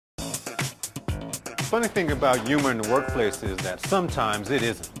funny thing about humor in the workplace is that sometimes it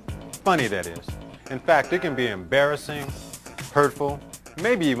isn't. Funny, that is. In fact, it can be embarrassing, hurtful,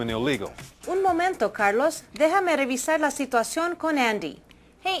 maybe even illegal. Un momento, Carlos. Déjame revisar la situación con Andy.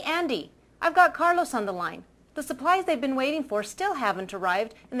 Hey, Andy, I've got Carlos on the line. The supplies they've been waiting for still haven't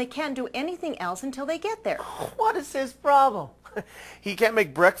arrived, and they can't do anything else until they get there. What is his problem? He can't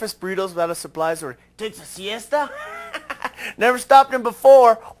make breakfast burritos without his supplies, or takes a siesta? Never stopped him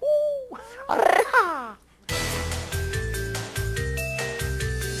before. Ooh.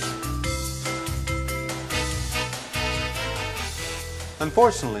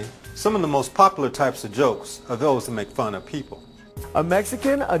 Unfortunately, some of the most popular types of jokes are those that make fun of people. A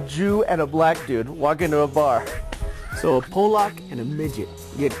Mexican, a Jew, and a black dude walk into a bar. So a Polak and a midget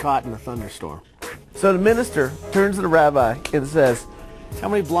get caught in a thunderstorm. So the minister turns to the rabbi and says, "How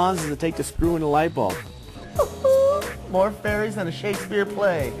many blondes does it take to screw in a light bulb?" More fairies than a Shakespeare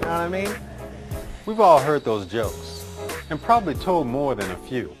play, you know what I mean? We've all heard those jokes, and probably told more than a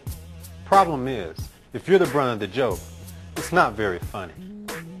few. Problem is, if you're the brunt of the joke, it's not very funny.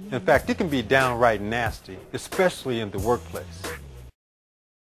 In fact, it can be downright nasty, especially in the workplace.